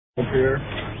Here.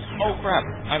 Oh crap,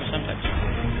 I have a Semtex.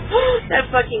 That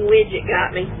fucking widget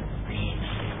got me.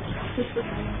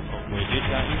 Widget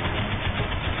got you?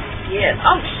 Yes.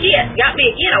 Oh shit, got me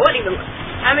again. I wasn't even.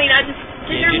 I mean, I just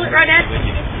sit there and look right at it.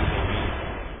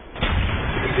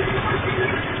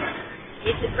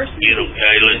 It's the first. Get him,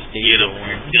 Kaylin. Get him.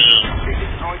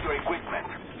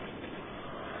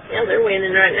 Yeah, they're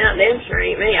winning right now. Damn sure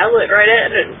ain't me. I looked right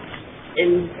at it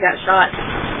and got shot.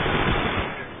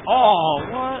 Oh,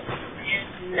 what?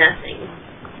 Nothing.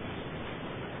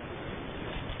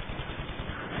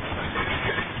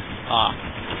 Ah.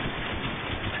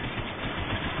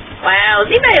 Wow,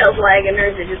 is anybody else lagging or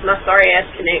is it just my sorry ass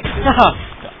connection? I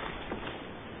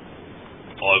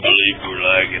believe we're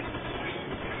lagging.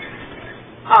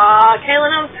 Aw,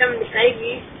 Kaylin, I was coming to save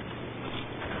you.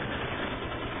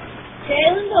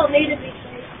 Kaylin don't need to be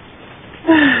saved.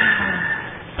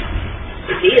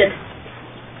 He did.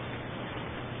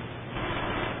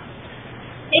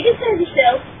 You can save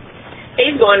yourself.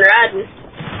 He's going riding.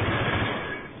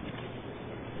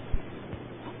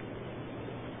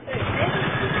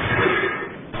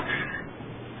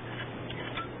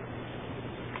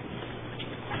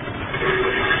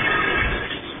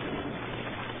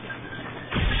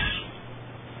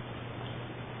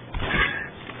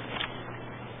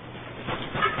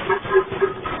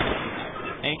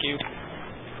 Thank you.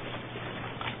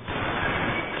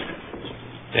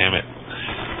 Damn it.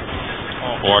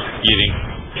 Or getting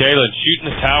Kaylin shooting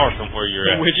the tower from where you're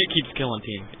The at. widget keeps killing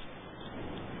teammates.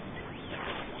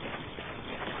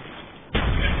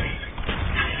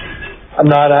 I'm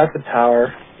not at the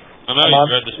tower. I know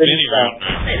you're at the spinny round.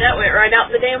 Hey, that went right out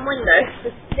the damn window.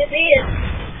 It did.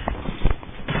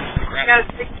 I got a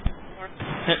 6 more.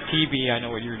 TB, I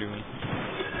know what you're doing.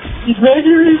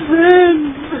 Gregory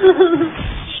spin!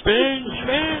 Spin,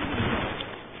 spin!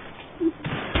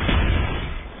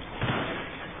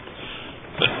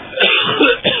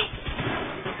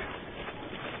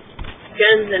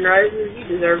 Guns and Roses, you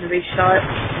deserve to be shot.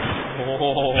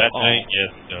 Oh, That tank,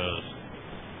 yes, it does.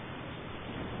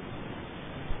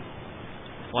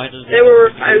 Why does They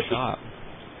were it stop?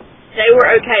 They were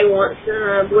okay once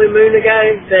a blue moon ago,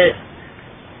 but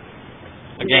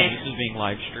Again, this is being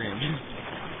live streamed.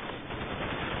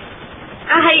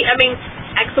 I mean,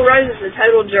 Axl Rose is a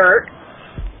total jerk.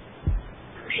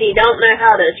 He don't know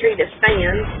how to treat his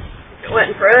fans. If it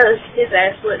wasn't for us, his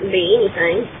ass wouldn't be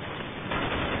anything.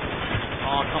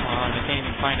 Oh, come on, I can't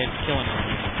even find it killing him.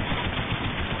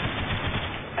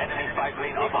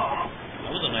 That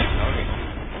was a nice target.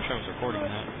 I wish I was recording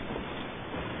that.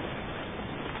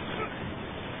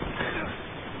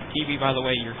 TV, by the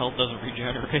way, your health doesn't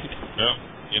regenerate. Yep.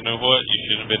 You know what? You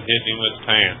should have been hitting him with his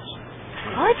pants.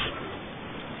 What?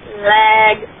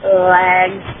 Lag,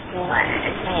 lag,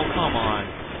 lag. Oh, come on.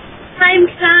 I'm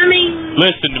coming.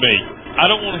 Listen to me. I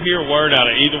don't want to hear a word out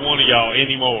of either one of y'all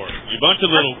anymore. You bunch of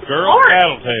little girl Sorry.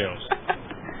 tattletales.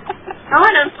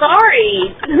 God, I'm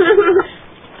sorry.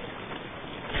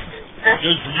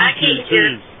 Just I you can't two.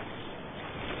 hear.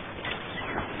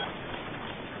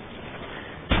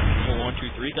 Well, 1, 2,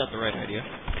 3 got the right idea.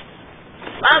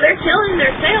 Wow, they're killing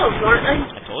themselves, aren't they?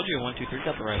 I told you 1, 2, 3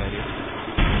 got the right idea.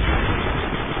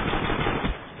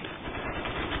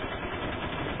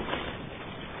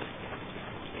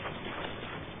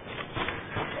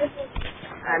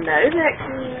 I know that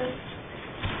can.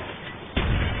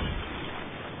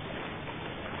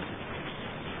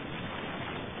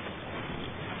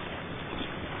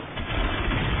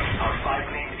 Our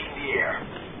 5 names in the air.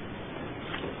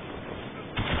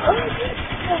 Oh,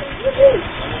 Some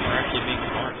of them are actually being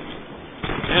smart.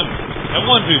 Damn, that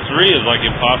 1, 2, 3 is like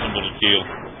impossible to kill.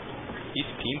 He's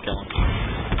team killing.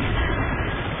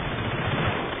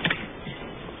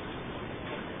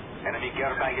 Enemy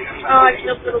care package. oh, I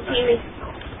killed little Timmy.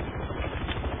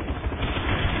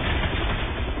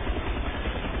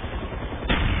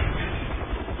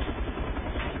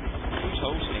 Who's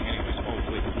hosting anyways? Oh,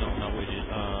 wait, no, not Widget.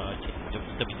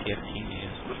 WTF team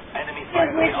is. Enemy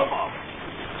 5 lane above.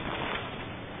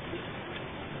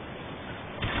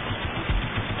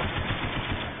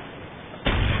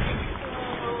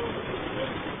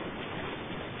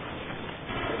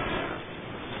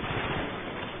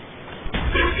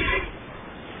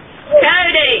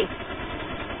 Cody!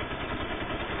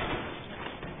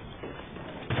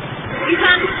 You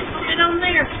find it on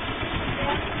there?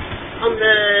 On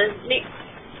the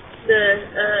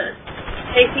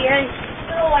KTA?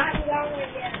 Oh, I haven't gone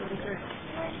there yet.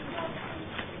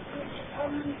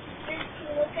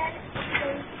 Look at it.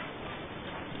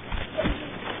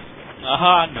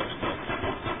 Aha, no.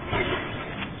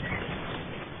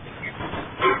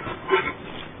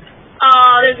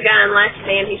 Oh, there's a guy guy in last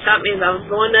stand. He shot me as I was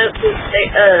going up the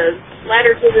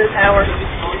ladder to the tower.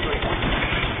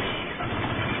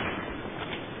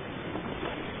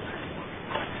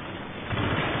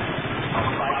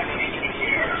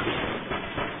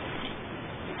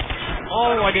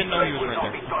 Oh, I didn't know he was right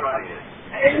there.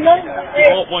 There's nothing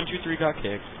there. Oh, 1, 2, 3 got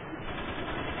kicked.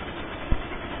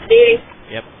 Did he?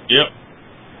 Yep. Yep.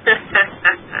 So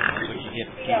you get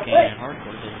PK and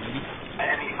hardcore, maybe.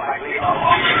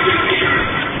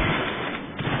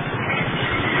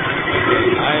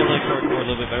 I like hardcore a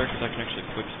little bit better because I can actually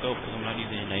quick scope because I'm not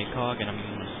using an ACOG and I'm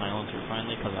using a silencer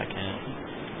finally because I can.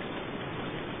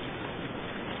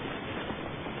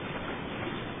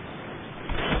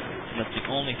 That's the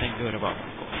only thing good about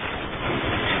hardcore.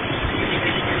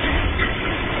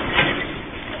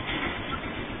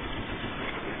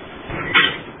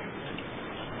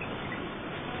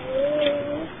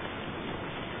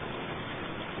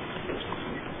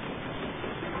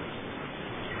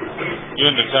 You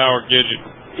in the tower, Gidget?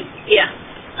 Yeah.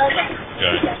 Okay.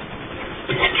 Okay.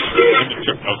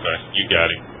 Okay, you got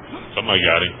him. Somebody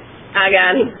got him. I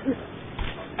got him.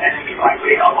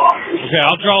 Okay,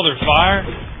 I'll draw their fire,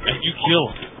 and you kill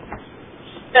them.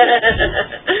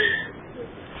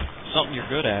 Something you're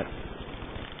good at.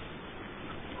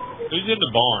 Who's in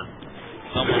the barn?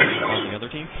 Someone on the other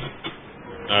team.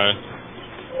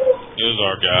 It was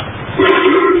our guy.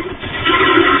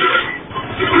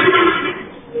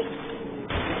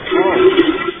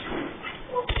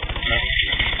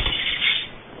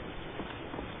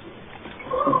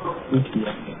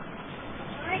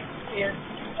 Yeah.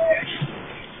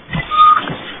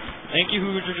 Thank you,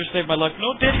 Hoosier, just saved my life.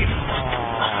 No, did you?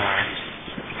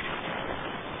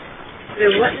 Do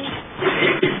what?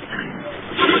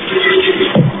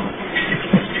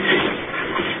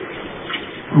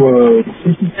 Whoa.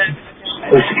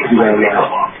 Let's do that now.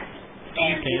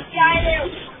 You can't.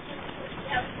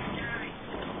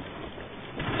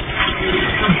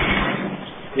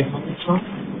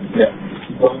 Yeah.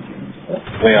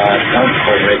 We are down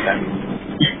for it right now.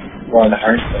 We're on the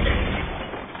hard side.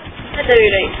 That dude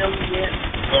ain't coming yet.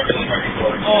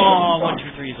 Oh, 1, 2,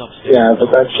 3 is upstairs. Yeah, but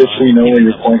that's just so you know where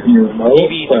you're pointing your remote.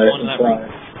 Maybe But the one that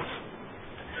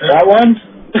that one?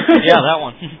 Yeah, that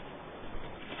one.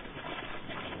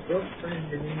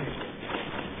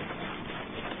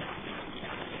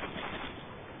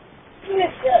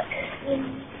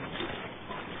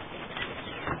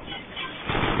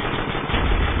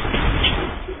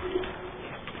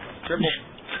 Triple.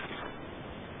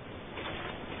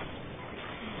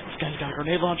 This guy's got a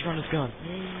grenade launcher on his gun.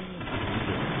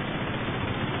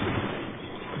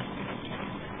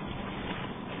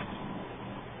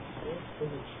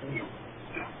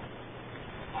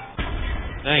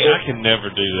 Dang, I can never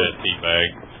do that, teabag.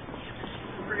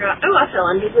 Oh, I fell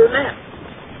under the map.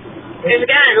 There's a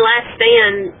guy in last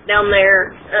stand down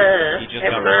there. He just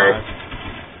Never got mind. revived.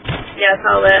 Yeah, I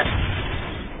saw that.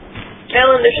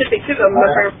 Ellen, there should be 2 of them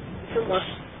up there somewhere.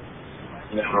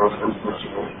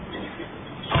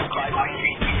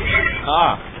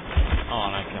 Ah. Oh,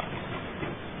 and I got him.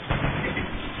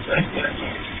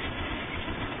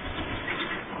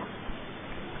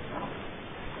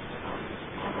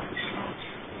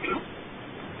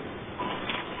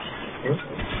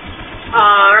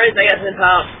 Alright, I got to the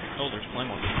top. Oh, there's flame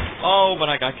one. Oh, but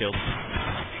I got killed.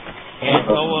 And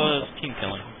so was King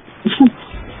killing.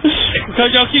 Because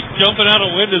y'all keep jumping out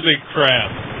of windows and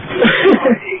crap.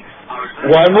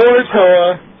 One more,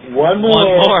 Toa. One more. One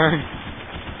more.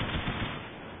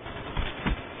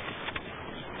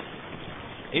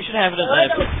 You should have it as I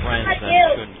have friends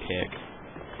that couldn't kick.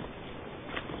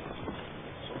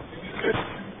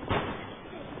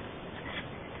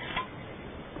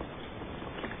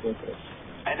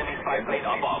 Enemy spy plane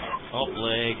above. Oh,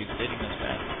 leg is hitting us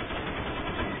bad.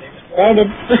 Found him.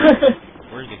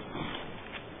 Where is he?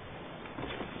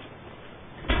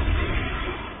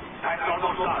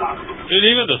 Dude,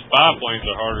 even the spy planes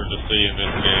are harder to see in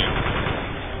this game.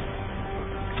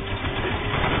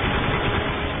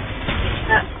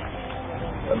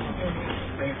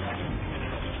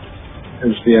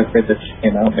 There's the upgrade that just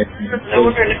came out. Making me I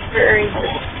wonder if they're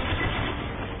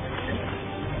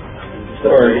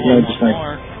or, you know, just like,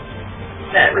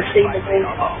 that receivable,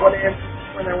 whatever,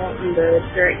 when they're wanting the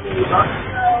direct TV box.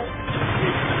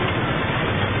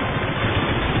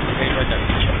 Okay, right there.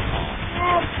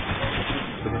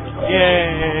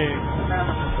 Yay!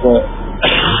 what?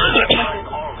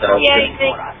 Yeah, you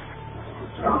think?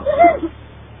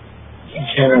 You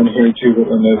can't around here too, but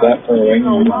when they're that far away,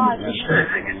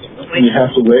 you have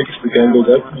to wait because the gun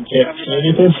goes up and you can't see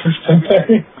anything for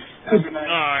something.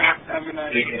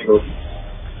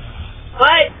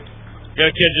 What?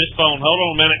 Gotta catch this phone. Hold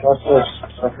on a minute. What's this?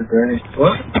 Suffer Granny.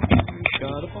 What?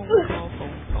 Got a phone call.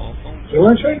 You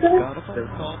want to try that? Got a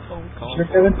phone call. Sure,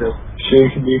 Kevin. Sure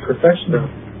you can be professional.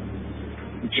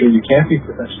 I'm sure you can't be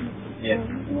professional. Yeah.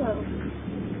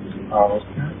 Oh,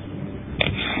 okay.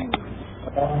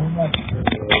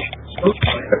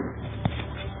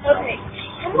 Okay.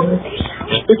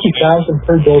 50,000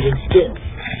 per golden skin.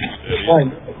 Why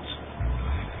not?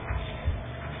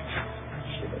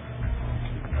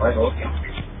 I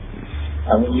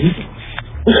won't use it.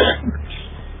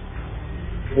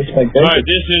 Alright,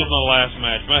 this is my last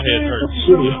match. My head hurts.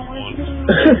 Go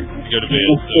to bed.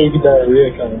 Baby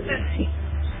diarrhea coming.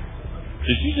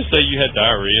 Did you just say you had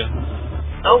diarrhea?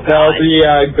 Oh, No, God.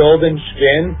 the golden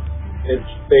skin, it's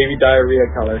baby diarrhea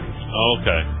color. Oh,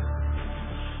 okay.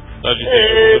 Thought you said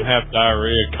you would have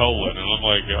diarrhea colon, and I'm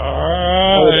like,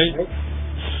 alright.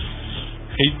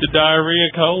 He's the diarrhea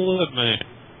colon man.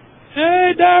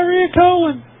 Hey, diarrhea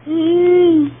colon.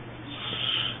 Ooh.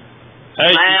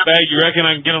 Hey, Wow. bag, you reckon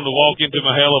I can get him to walk into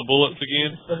my hell of bullets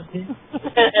again?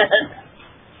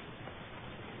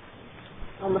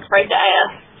 I'm afraid to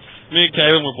ask. Me and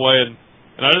Kaylin were playing,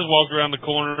 and I just walked around the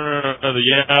corner of the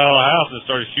yellow house and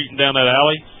started shooting down that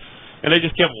alley, and they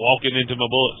just kept walking into my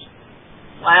bullets.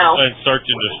 Wow. And search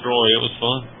and destroy. It was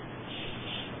fun.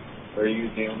 Are you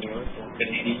the only one from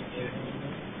Canadian?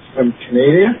 From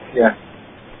Canada? Yeah.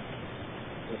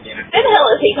 Who the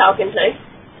hell is he talking to?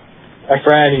 My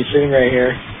friend, he's sitting right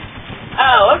here.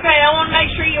 Oh, okay. I want to make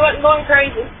sure you wasn't going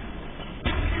crazy.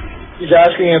 He's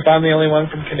asking if I'm the only one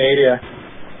from Canada.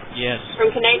 Yes. From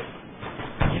Canada.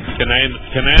 Canada.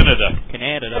 Canada.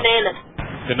 Canada.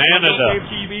 Canada. Go save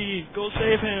TV. Go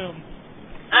save him.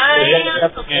 I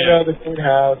am Go to the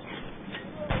courthouse.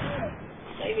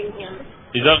 saving him.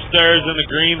 He's upstairs in the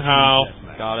greenhouse.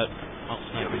 Got it. Oh,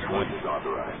 snap his boy.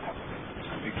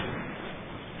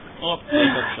 Oh,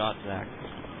 good shot, Zach.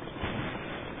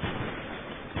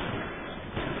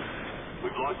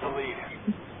 We've lost the lead.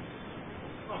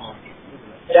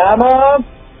 Yeah, Mom?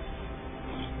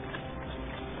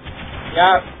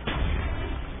 Yeah.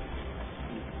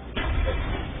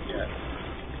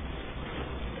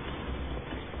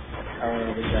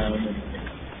 Down and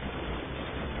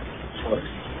short.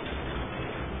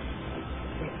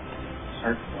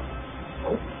 Hard.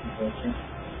 Oh, okay.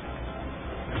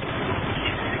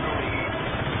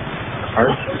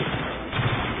 Hard.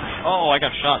 Oh, I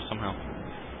got shot somehow.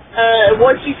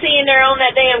 What you see in there on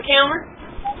that damn counter?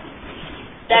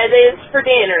 That is for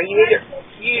dinner. You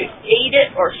eat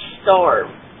it or starve.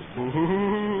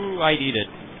 Ooh, I'd eat it.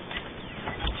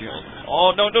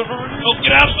 Oh, no. Oh,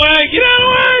 get out of the way! Get out of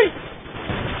the way!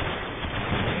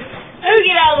 Who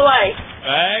get out of the way?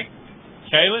 Bag.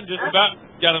 Kaylin just about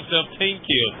got himself team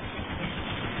killed.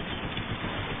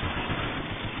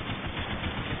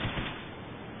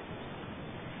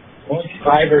 Well,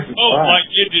 5 versus 5. Oh, my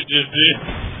Gidget just did.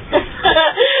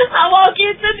 I walk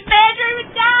into the bedroom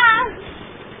and die.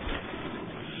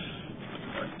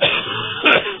 I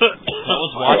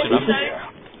was watching him.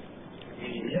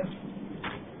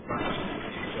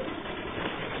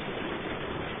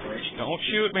 Don't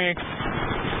shoot me.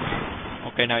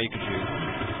 Okay, now you can shoot.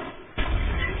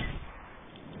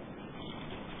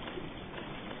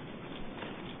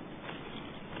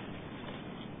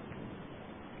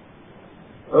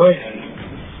 Oh, yeah.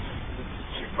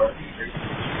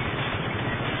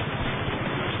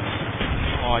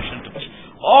 Oh, I shouldn't have.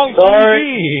 Oh,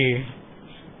 Sorry.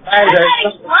 I took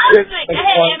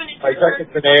the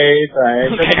grenades, I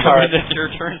took the card. It's your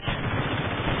turn.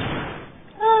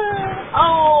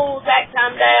 Oh, Zach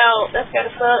timed out. That's gotta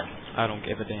suck. I don't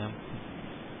give a damn.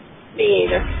 Me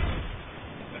either.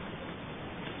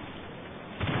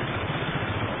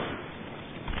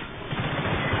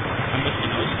 I'm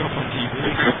missing no scope on TV.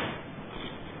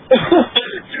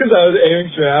 It's because I was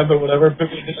aiming to have, but whenever it put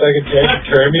me in the second tank, it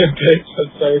turned me a bit, so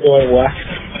it started going whack.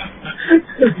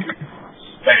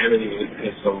 Spamming you with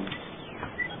pistols.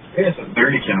 I think it's a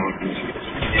 30 caliber.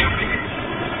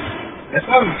 That's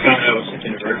how we found out it was such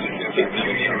an emergency.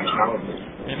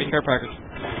 Enemy care package.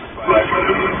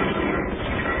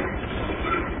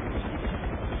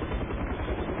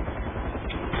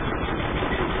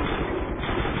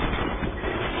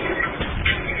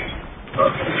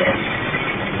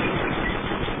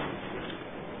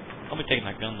 I'll be taking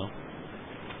that gun though.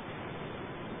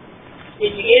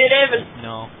 Did you get it, Evan?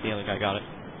 No, the other guy got it.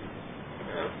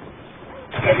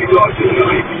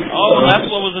 Oh, that's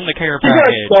what was in the care You got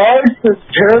package. dogs for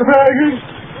care package?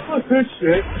 Oh, good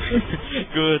shit.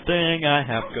 Good thing I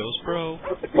have Ghost Pro.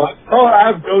 Oh, I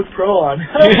have Ghost Pro on.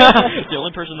 The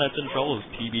only person that's in trouble is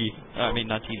TB. I mean,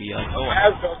 not TB. I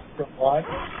have Ghost Pro on.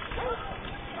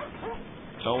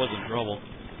 It's always in trouble.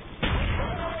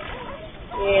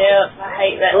 Yeah, I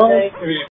hate that Well, too. I mean,